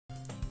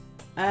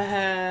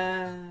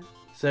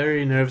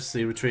Sayori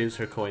nervously retrieves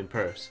her coin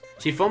purse.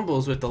 She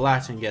fumbles with the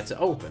latch and gets it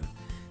open.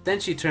 Then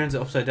she turns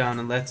it upside down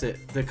and lets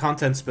the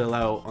contents spill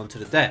out onto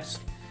the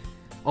desk.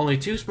 Only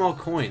 2 small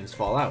coins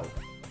fall out.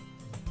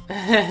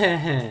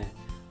 I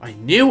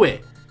knew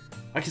it!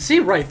 I can see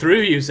right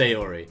through you,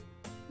 Sayori.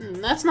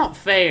 That's not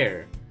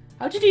fair.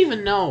 How did you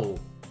even know?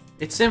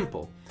 It's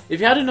simple. If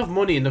you had enough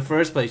money in the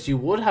first place, you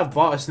would have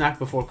bought a snack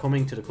before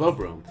coming to the club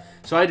room.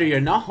 So either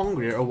you're not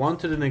hungry or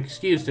wanted an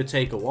excuse to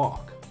take a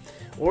walk.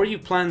 Or you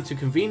plan to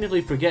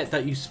conveniently forget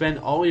that you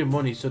spent all your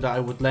money so that I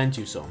would lend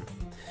you some.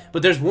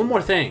 But there's one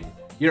more thing.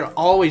 You're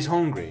always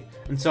hungry.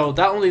 And so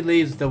that only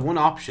leaves the one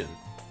option.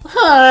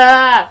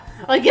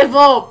 I give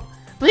up!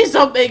 Please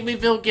don't make me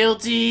feel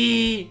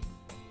guilty!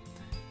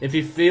 If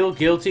you feel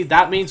guilty,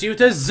 that means you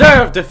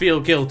deserve to feel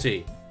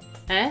guilty!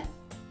 Eh?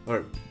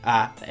 Or,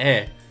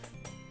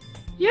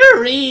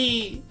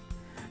 Yuri!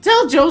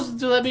 Tell Joseph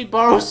to let me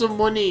borrow some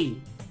money!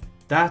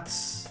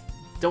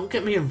 Don't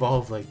get me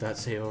involved like that,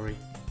 Sayori.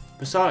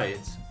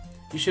 Besides,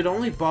 you should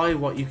only buy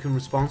what you can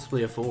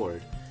responsibly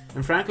afford.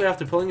 And frankly,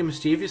 after pulling a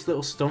mischievous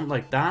little stunt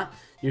like that,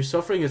 your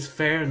suffering is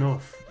fair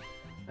enough.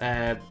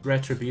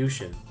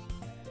 Retribution.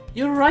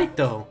 You're right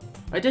though.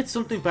 I did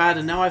something bad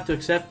and now I have to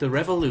accept the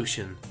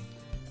revolution.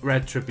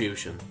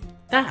 Retribution.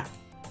 That.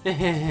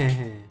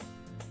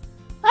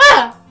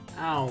 Ah!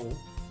 Ow.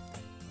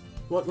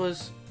 What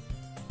was...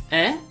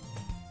 A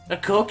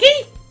cookie?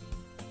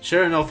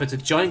 Sure enough, it's a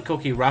giant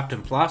cookie wrapped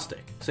in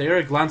plastic.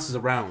 Sayori glances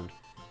around.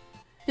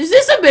 Is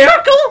this a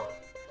miracle?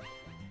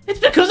 It's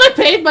because I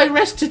paid my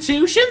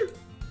restitution?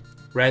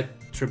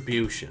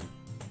 Retribution.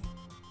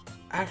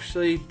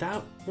 Actually,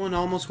 that one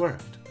almost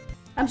worked.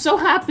 I'm so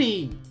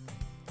happy!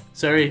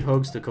 Sayori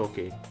hugs the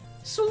cookie.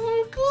 So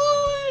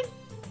good!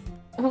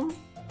 Oh.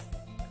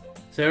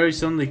 Sayori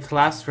suddenly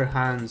clasps her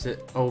hands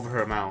over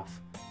her mouth.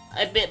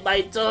 I bit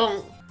my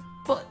tongue.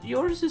 But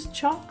yours is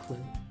chocolate.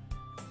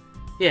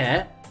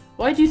 Yeah?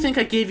 Why do you think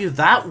I gave you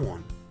that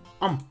one?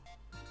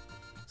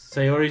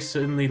 Sayori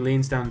suddenly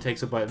leans down and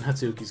takes a bite of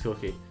Natsuki's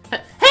cookie.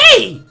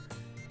 Hey!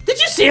 Did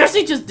you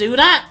seriously just do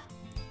that?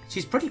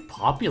 She's pretty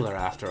popular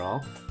after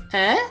all.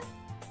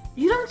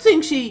 You don't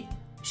think she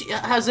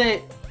has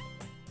a...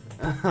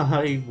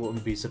 I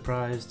wouldn't be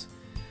surprised.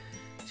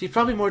 She's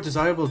probably more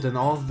desirable than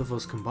all of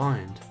us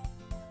combined.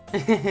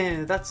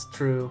 That's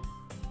true.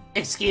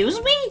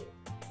 Excuse me?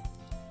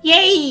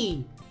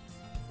 Yay!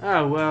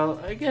 Oh, well,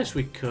 I guess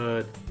we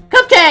could.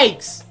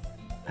 Cupcakes!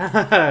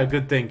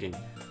 Good thinking.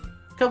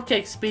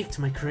 Cupcakes speak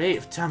to my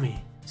creative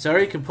tummy.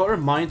 Sayori can put her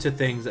mind to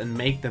things and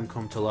make them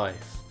come to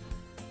life.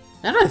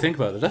 Now that I think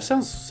about it, that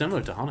sounds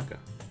similar to Hanukkah.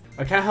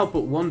 I can't help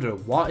but wonder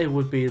what it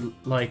would be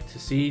like to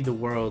see the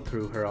world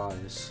through her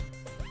eyes.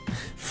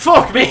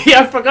 Fuck me!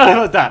 I forgot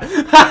about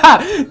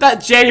that!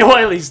 That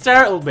genuinely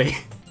startled me!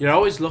 You're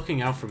always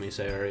looking out for me,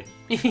 Sayori.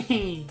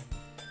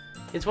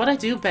 It's what I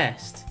do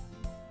best.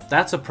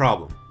 That's a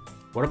problem.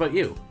 What about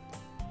you?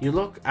 You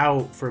look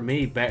out for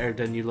me better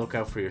than you look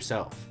out for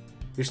yourself.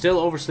 You're still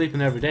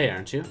oversleeping every day,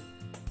 aren't you?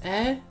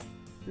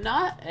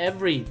 Not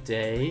every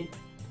day.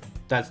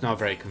 That's not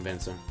very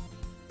convincing.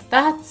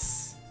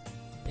 It's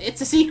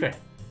a secret.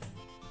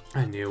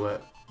 I knew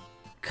it.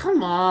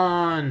 Come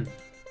on.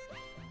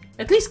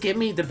 At least give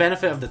me the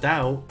benefit of the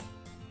doubt.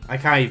 I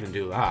can't even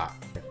do that.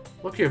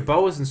 Look, your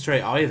bow isn't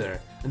straight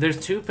either. And there's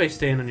toothpaste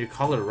stain on your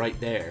collar right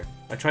there.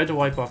 I tried to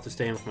wipe off the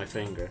stain with my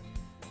finger.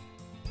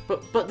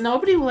 But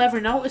nobody will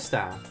ever notice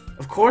that.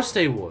 Of course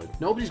they would.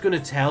 Nobody's going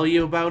to tell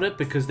you about it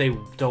because they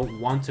don't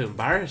want to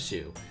embarrass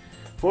you.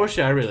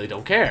 Fortunately, I really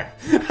don't care.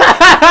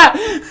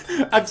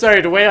 I'm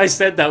sorry, the way I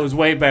said that was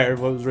way better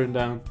than what was written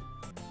down.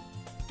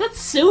 That's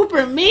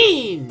super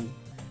mean!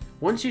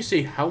 Once you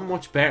see how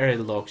much better it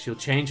looks, you'll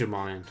change your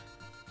mind.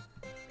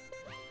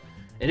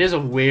 It is a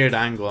weird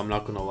angle, I'm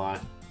not gonna lie.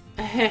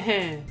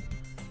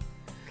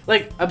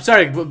 Like, I'm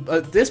sorry,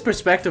 but this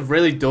perspective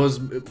really does...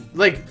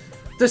 Like,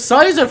 the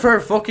size of her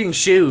fucking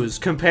shoes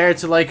compared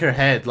to, like, her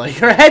head. Like,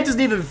 her head doesn't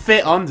even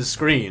fit on the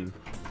screen.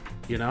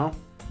 You know?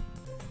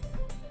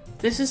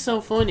 This is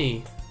so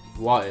funny.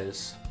 What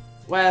is?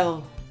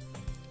 Well,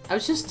 I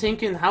was just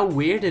thinking how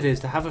weird it is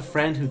to have a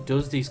friend who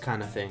does these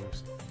kind of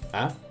things.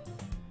 Huh?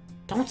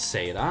 Don't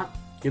say that.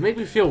 You make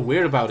me feel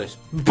weird about it.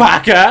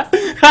 Baka!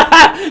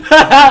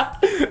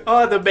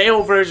 Oh, the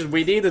male version.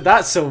 We needed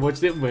that so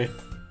much, didn't we?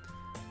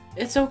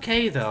 It's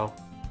okay, though.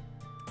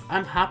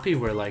 I'm happy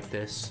we're like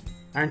this.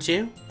 Aren't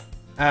you?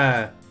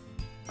 I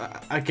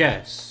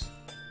guess.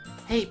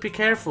 Hey, be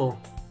careful.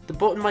 The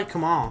button might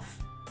come off.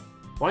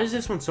 Why is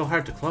this one so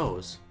hard to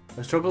close?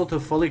 I struggle to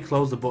fully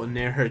close the button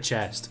near her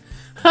chest.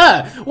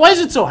 Huh! Why is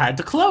it so hard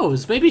to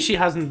close? Maybe she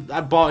hasn't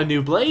bought a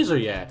new blazer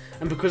yet.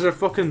 And because her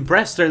fucking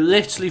breasts are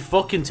literally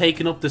fucking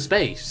taking up the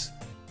space.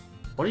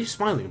 What are you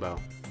smiling about?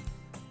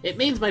 It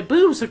means my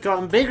boobs have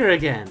gotten bigger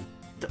again.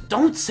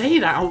 Don't say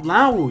that out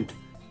loud.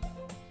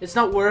 It's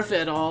not worth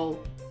it at all.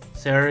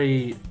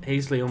 Sayori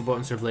hastily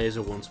unbuttons her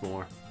blazer once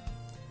more.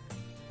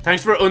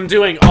 Thanks for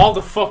undoing all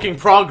the fucking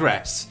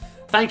progress.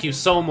 Thank you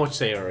so much,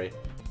 Sayori.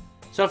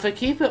 So if I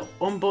keep it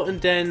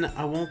unbuttoned, then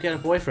I won't get a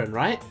boyfriend,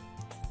 right?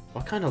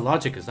 What kind of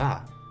logic is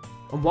that?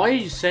 And why are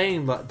you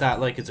saying that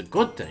like it's a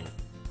good thing?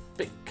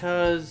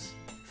 Because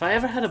if I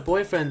ever had a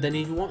boyfriend, then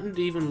he wouldn't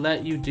even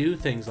let you do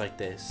things like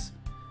this.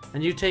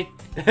 And you take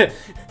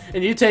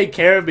and you take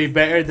care of me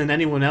better than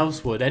anyone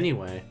else would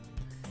anyway.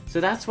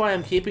 So that's why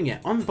I'm keeping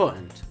it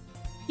unbuttoned.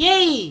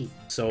 Yay!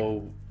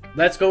 So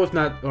let's go with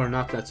not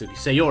Natsuki,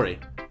 Sayori,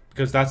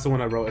 because that's the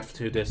one I wrote it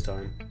to this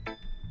time.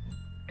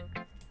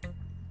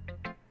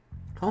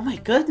 Oh my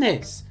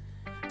goodness!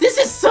 This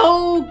is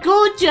so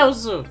good,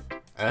 Joseph!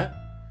 Huh?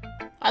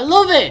 I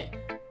love it!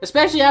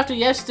 Especially after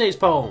yesterday's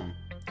poem.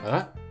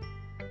 Huh?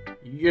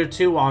 You're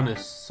too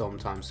honest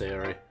sometimes,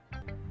 Sayori.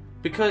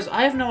 Because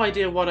I have no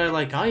idea what I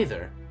like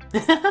either.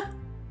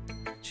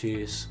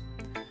 Jeez.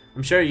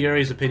 I'm sure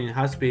Yuri's opinion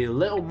has to be a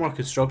little more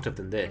constructive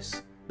than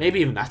this. Maybe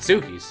even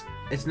Natsuki's.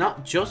 It's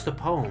not just a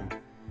poem.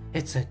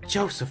 It's a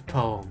Joseph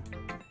poem.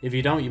 If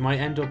you don't, you might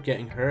end up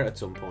getting hurt at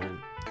some point.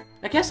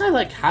 I guess I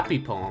like happy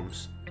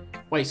poems.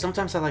 Wait,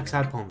 sometimes I like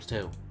sad poems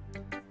too.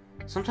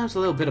 Sometimes a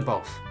little bit of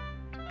both.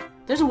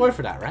 There's a word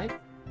for that, right?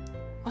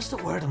 What's the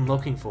word I'm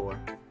looking for?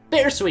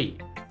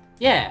 Bittersweet!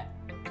 Yeah.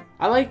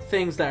 I like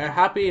things that are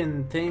happy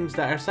and things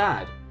that are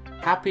sad.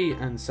 Happy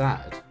and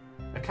sad.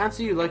 I can't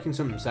see you liking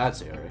something sad,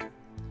 Sayori.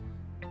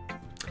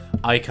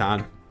 I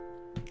can.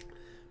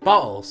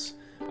 Bottles.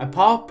 I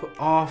pop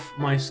off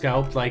my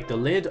scalp like the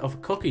lid of a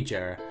cookie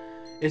jar.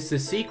 It's the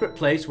secret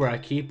place where I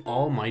keep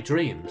all my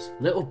dreams.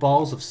 Little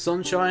balls of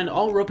sunshine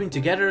all rubbing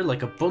together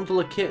like a bundle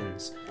of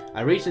kittens.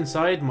 I reach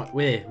inside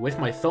with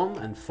my thumb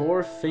and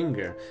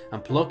forefinger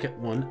and pluck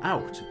one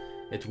out.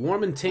 It's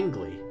warm and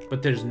tingly,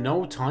 but there's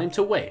no time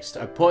to waste.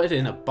 I put it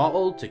in a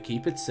bottle to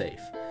keep it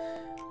safe.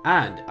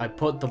 And I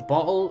put the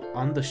bottle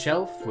on the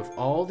shelf with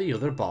all the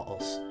other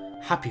bottles.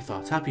 Happy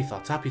thoughts, happy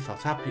thoughts, happy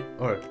thoughts,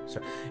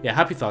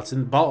 happy thoughts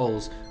in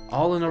bottles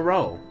all in a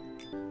row.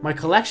 My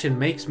collection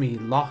makes me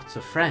lots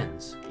of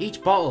friends.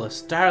 Each bottle a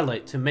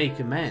starlight to make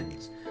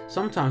amends.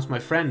 Sometimes my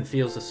friend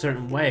feels a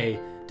certain way.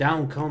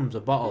 Down comes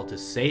a bottle to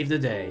save the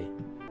day.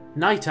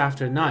 Night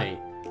after night,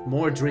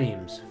 more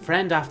dreams.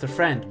 Friend after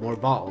friend, more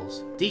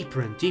bottles.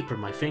 Deeper and deeper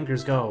my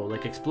fingers go,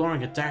 like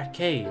exploring a dark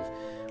cave.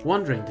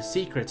 Wondering the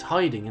secrets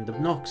hiding in the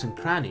nooks and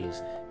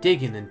crannies.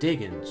 Digging and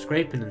digging,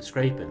 scraping and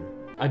scraping.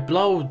 I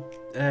blow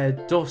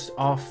dust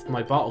off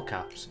my bottle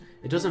caps.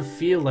 It doesn't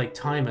feel like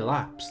time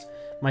elapsed.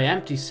 My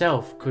empty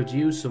self could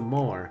use some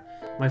more.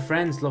 My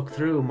friends look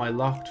through my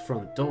locked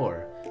front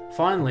door.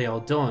 Finally all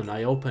done,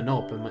 I open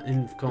up and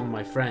in come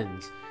my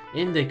friends.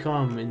 In they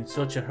come in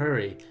such a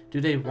hurry.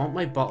 Do they want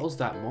my bottles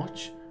that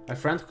much? I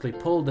frantically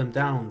pull them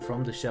down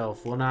from the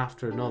shelf one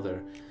after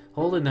another,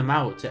 holding them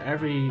out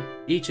to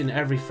each and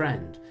every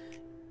friend,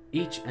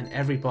 each and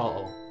every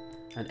bottle.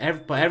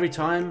 But every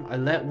time I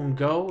let one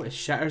go, it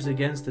shatters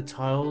against the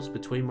tiles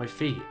between my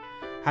feet.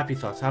 Happy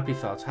thoughts, happy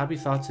thoughts, happy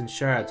thoughts in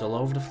shards all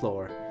over the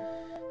floor.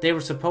 They were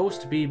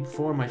supposed to be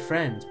for my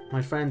friends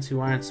who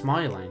aren't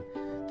smiling.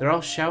 They're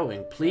all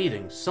shouting,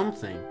 pleading,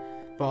 something,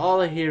 but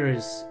all I hear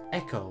is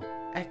echo,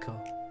 echo,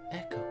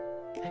 echo,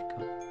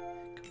 echo,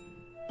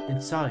 echo,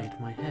 inside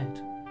my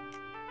head.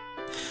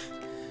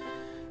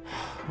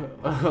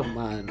 Oh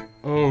man,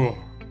 oh.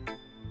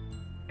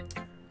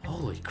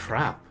 Holy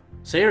crap.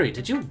 Sayori,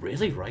 did you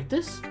really write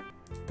this?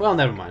 Well,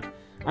 never mind.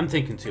 I'm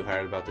thinking too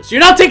hard about this.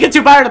 You're not thinking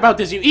too hard about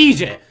this, you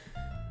idiot!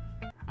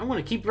 I'm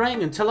gonna keep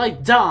writing until I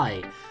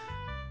die.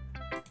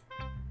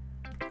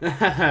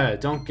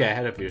 Don't get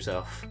ahead of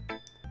yourself.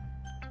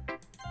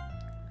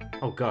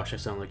 Oh gosh, I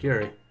sound like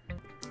Yuri.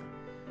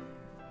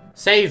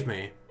 Save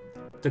me.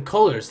 The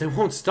colors, they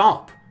won't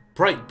stop.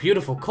 Bright,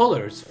 beautiful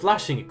colors,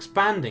 flashing,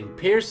 expanding,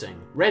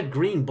 piercing, red,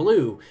 green,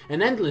 blue,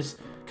 an endless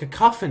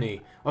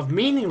cacophony of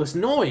meaningless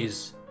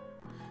noise.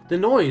 The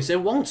noise,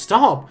 it won't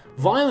stop.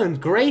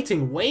 Violent,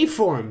 grating,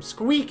 waveform,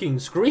 squeaking,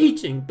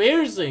 screeching,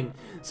 piercing,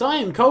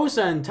 sine,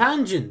 cosine,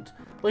 tangent.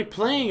 Like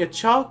playing a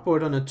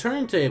chalkboard on a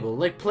turntable,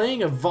 like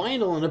playing a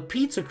vinyl on a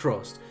pizza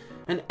crust.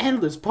 An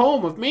endless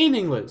poem of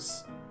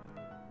meaningless.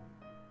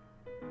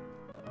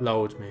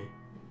 Load me.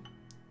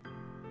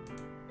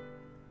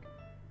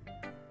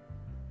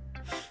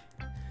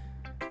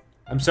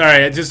 I'm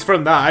sorry, just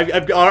from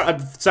that, I'm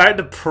starting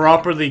to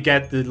properly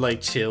get the,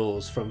 like,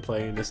 chills from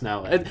playing this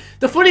now. And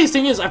the funniest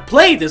thing is, I've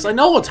played this, I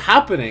know what's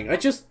happening,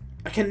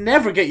 I can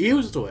never get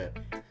used to it.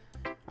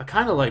 I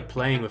kind of like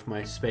playing with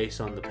my space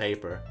on the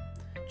paper.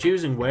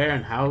 Choosing where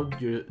and how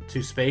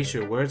to space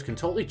your words can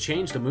totally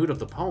change the mood of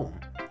the poem.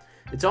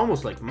 It's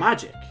almost like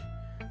magic.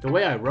 The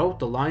way I wrote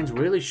the lines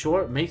really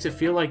short makes it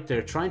feel like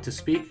they're trying to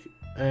speak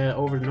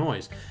over the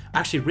noise.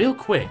 Actually, real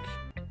quick.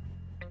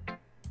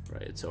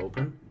 Right, it's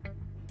open.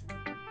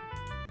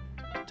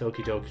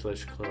 Doki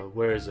Doki Club.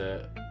 Where is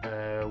it?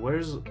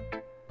 Where's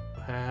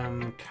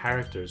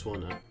characters,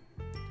 won't it?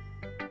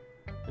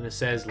 And it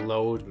says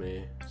load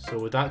me. So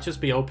would that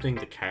just be opening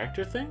the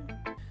character thing?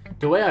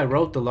 The way I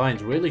wrote the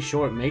lines really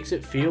short makes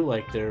it feel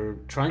like they're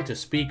trying to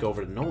speak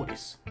over the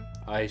noise.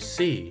 I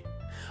see.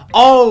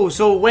 Oh,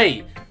 so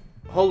wait.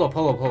 Hold up.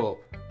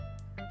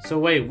 So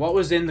wait, what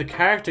was in the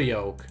character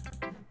yoke?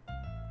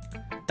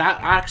 That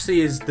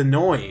actually is the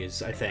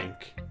noise, I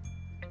think.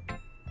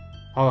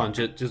 Hold on,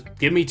 just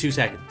give me 2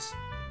 seconds.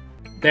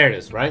 There it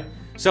is, right?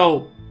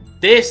 So,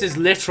 this is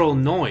literal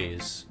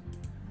noise.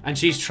 And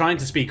she's trying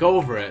to speak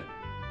over it.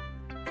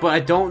 But I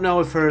don't know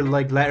if her,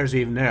 like, letters are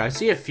even there. I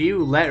see a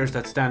few letters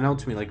that stand out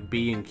to me, like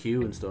B and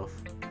Q and stuff.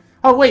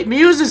 Oh, wait,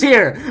 Muse is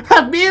here!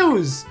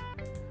 Muse!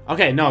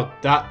 Okay, no,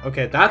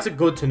 that's a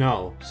good to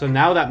know. So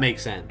now that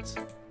makes sense.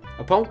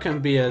 A poem can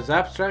be as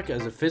abstract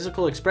as a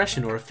physical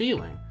expression or a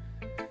feeling.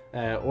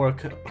 Or a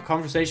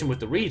conversation with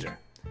the reader.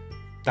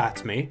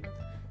 That's me.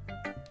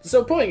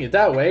 So putting it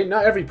that way,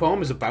 not every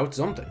poem is about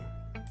something.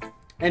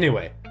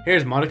 Anyway,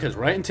 here's Monika's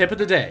writing tip of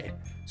the day.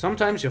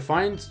 Sometimes you'll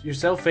find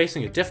yourself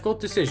facing a difficult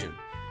decision.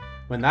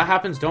 When that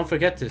happens, don't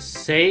forget to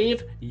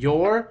save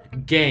your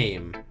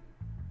game.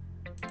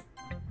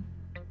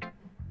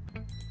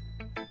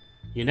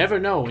 You never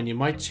know when you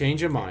might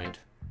change your mind.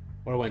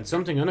 Or when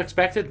something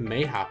unexpected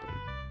may happen.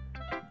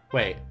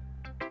 Wait.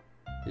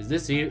 Is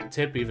this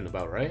tip even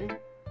about writing?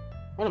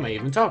 What am I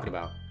even talking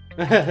about?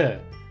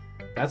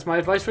 That's my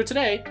advice for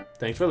today.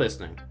 Thanks for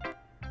listening.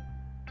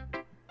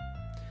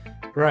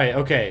 Right,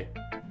 okay.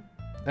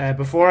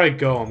 Before I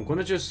go, I'm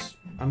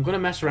gonna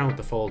mess around with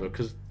the folder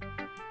because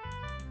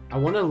I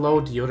want to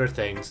load the other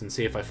things and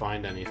see if I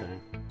find anything.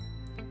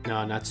 No,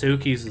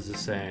 Natsuki's is the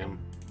same.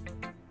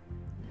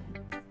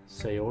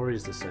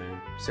 Sayori's the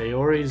same.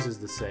 Sayori's is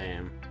the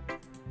same.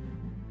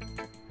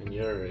 And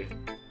Yuri.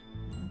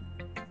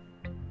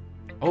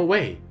 Oh,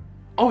 wait.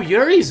 Oh,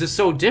 Yuri's is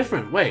so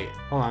different. Wait,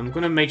 hold on. I'm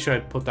gonna make sure I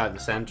put that in the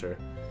center.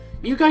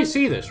 You guys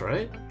see this,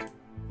 right?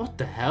 What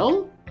the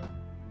hell?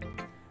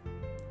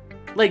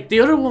 Like, the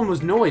other one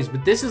was noise,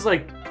 but this is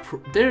like...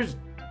 There's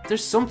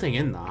something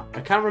in that.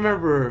 I can't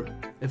remember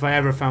if I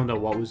ever found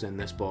out what was in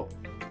this, but...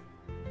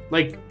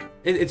 Like,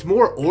 it's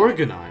more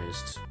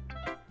organized.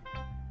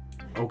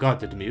 Oh god,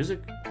 did the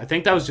music? I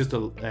think that was just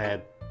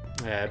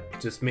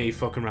just me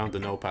fucking around the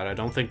notepad. I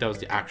don't think that was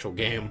the actual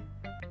game.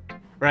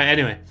 Right,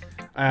 anyway.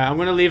 I'm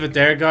gonna leave it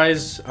there,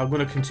 guys. I'm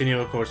gonna continue,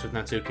 of course, with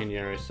Natsuki and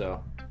Yuri,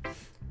 so...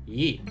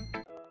 Yee.